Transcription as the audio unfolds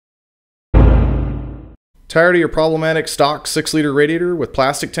Tired of your problematic stock 6-liter radiator with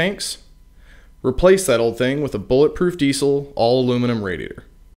plastic tanks? Replace that old thing with a bulletproof diesel all aluminum radiator.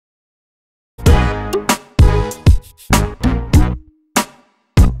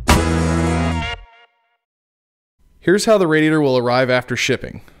 Here's how the radiator will arrive after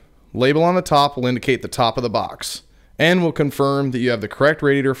shipping. Label on the top will indicate the top of the box and will confirm that you have the correct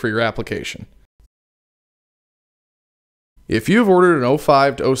radiator for your application. If you have ordered an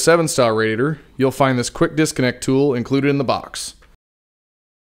 05 to 07 style radiator, you'll find this quick disconnect tool included in the box.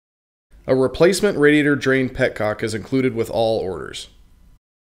 A replacement radiator drain petcock is included with all orders.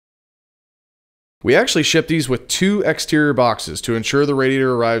 We actually ship these with 2 exterior boxes to ensure the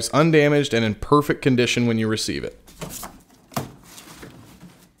radiator arrives undamaged and in perfect condition when you receive it.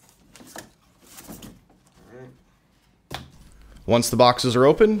 Once the boxes are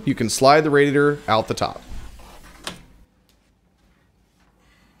open, you can slide the radiator out the top.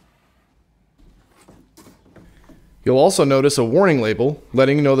 You'll also notice a warning label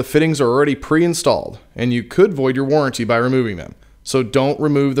letting you know the fittings are already pre-installed and you could void your warranty by removing them, so don't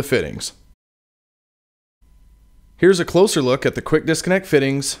remove the fittings. Here's a closer look at the quick disconnect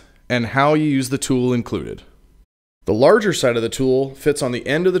fittings and how you use the tool included. The larger side of the tool fits on the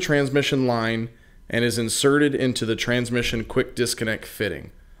end of the transmission line and is inserted into the transmission quick disconnect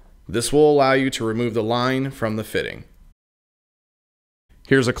fitting. This will allow you to remove the line from the fitting.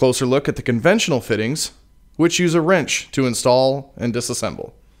 Here's a closer look at the conventional fittings, which use a wrench to install and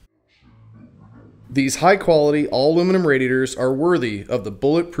disassemble. These high-quality all-aluminum radiators are worthy of the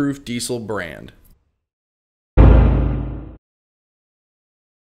bulletproof diesel brand.